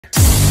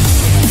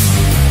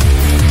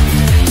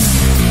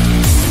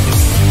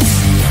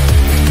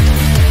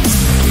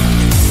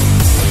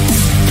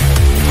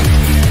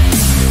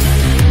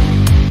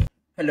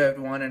Hello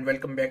everyone and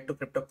welcome back to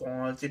Crypto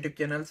Calls YouTube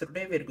channel. So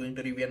today we are going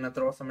to review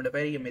another awesome and a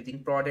very amazing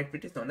product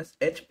which is known as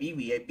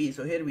HPVIP.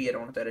 So here we are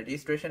on the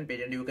registration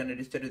page and you can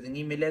register using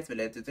email as well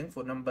as using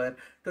phone number.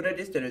 To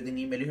register using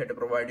email you have to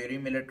provide your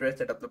email address,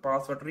 set up the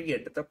password,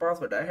 re-enter the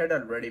password. I had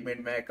already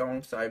made my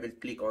account, so I will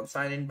click on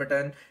sign in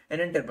button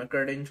and enter my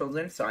credentials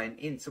and sign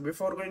in. So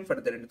before going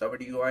further into the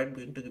video, I am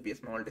going to give you a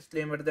small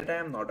disclaimer that I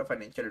am not a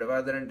financial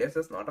advisor and this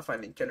is not a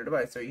financial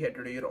advice. So you have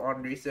to do your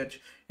own research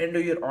and do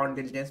your own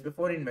diligence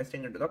before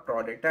investing into the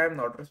product. I am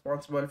not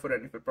responsible for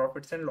any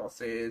profits and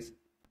losses.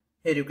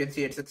 Here you can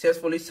see it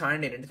successfully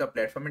signed in into the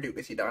platform and you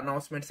can see the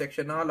announcement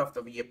section. All of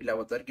the VIP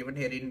levels are given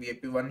here. In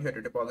VIP 1 you have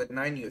to deposit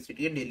 9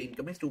 USDT and daily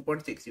income is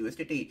 2.6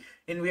 USDT.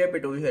 In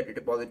VIP 2 you have to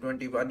deposit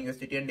 21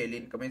 USDT and daily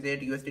income is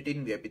 8 USDT.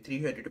 In VIP 3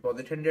 you have to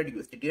deposit 100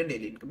 USDT and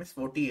daily income is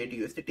 48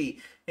 USDT.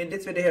 In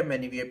this way they have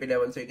many VIP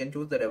levels, so you can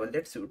choose the level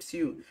that suits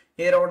you.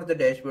 Here on the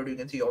dashboard you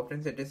can see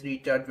options such as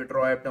recharge,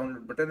 withdraw, app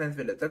download button as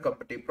well as the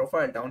company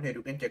profile. Down here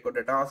you can check out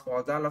the task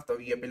was. All of the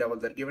VIP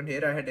levels are given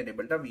here. I had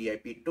enabled the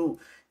VIP 2.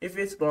 If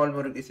we scroll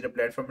more you can see the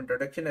platform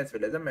introduction as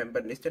well as a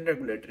member list and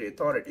regulatory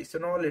authority. So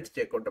now let's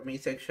check out the me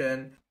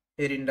section.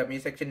 Here in the me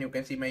section you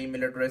can see my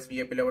email address,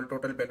 VIP level,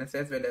 total balance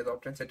as well as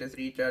options such as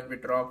recharge,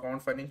 withdraw,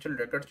 account, financial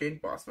record,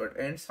 change password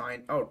and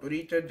sign out. To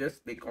recharge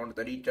just click on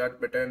the recharge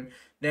button.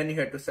 Then you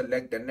have to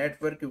select the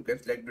network. You can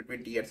select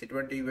between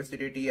TRC20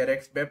 USDT,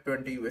 TRX,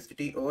 BEP20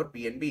 USDT or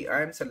BNB.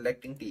 I am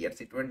selecting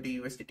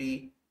TRC20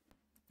 USDT.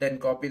 Then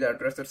copy the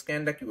address or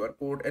scan the QR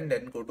code and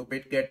then go to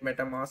BitGet,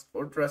 MetaMask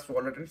or Trust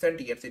Wallet and send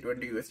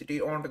TRC20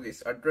 USDT onto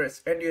this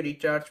address and your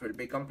recharge will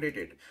be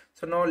completed.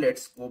 So now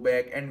let's go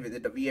back and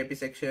visit the VIP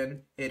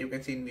section. Here you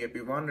can see in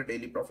VIP 1 the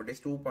daily profit is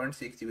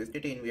 2.6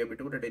 USDT. In VIP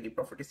 2 the daily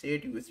profit is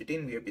 8 USDT.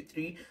 In VIP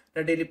 3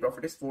 the daily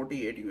profit is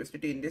 48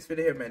 USDT. In this way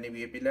they have many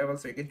VIP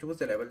levels, so you can choose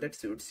the level that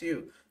suits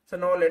you. So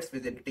now let's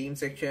visit the team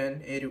section.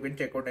 Here you can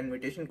check out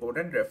invitation code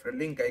and referral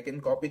link. I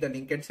can copy the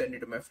link and send it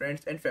to my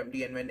friends and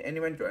family, and when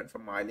anyone joins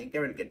from my link I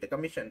will get the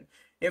commission.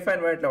 If I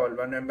invite level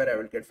 1 member I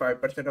will get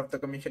 5% of the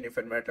commission. If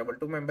I invite level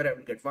 2 member I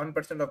will get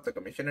 1% of the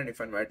commission, and if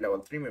I invite level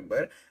 3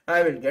 member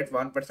I will get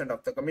 1%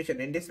 of the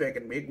commission. In this way I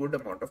can make good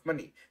amount of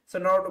money. So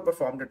now to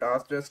perform the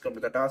task, just come to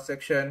the task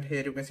section.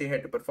 Here you can see I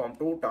had to perform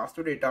 2 tasks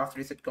today. Task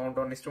reset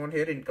countdown is shown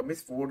here. Income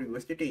is 4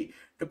 USDT.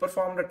 To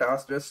perform the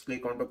task just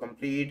click on to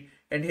complete,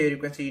 and here you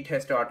can see it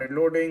has started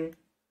loading.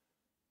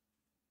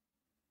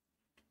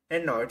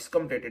 And now it's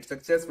completed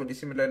successfully.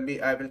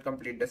 Similarly I will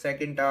complete the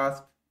second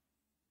task.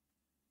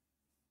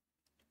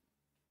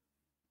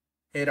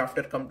 Here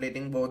after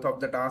completing both of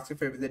the tasks,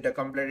 if I visit the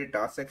completed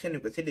task section, you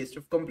can see list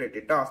of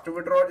completed tasks. To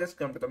withdraw, just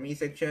come to the me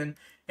section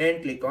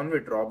and click on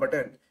withdraw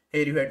button.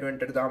 Here you have to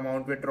enter the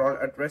amount, withdrawal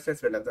address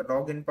as well as the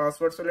login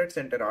password. So let's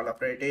enter all of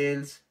the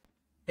details.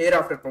 Here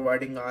after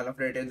providing all of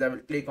the details, I will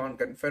click on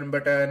confirm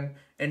button,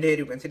 and here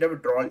you can see the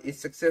withdrawal is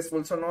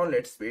successful. So now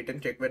let's wait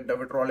and check whether the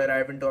withdrawal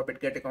arrived into a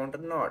BitGet account or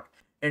not.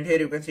 And here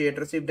you can see it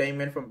received the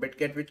email from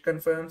BitGet which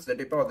confirms the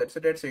deposit, so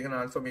that you can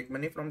also make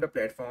money from the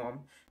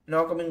platform.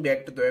 Now coming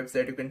back to the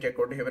website, you can check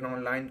out they have an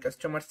online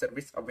customer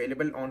service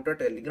available on the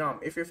Telegram.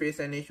 If you face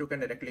any issue, you can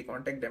directly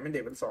contact them and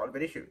they will solve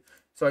your issue.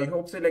 So I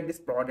hope you like this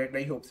product.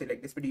 I hope you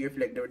like this video. If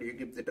you like the video,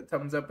 give it a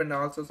thumbs up and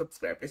also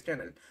subscribe to this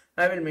channel.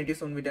 I will meet you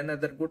soon with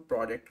another good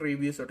product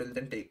review. So till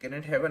then, take care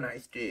and have a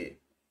nice day.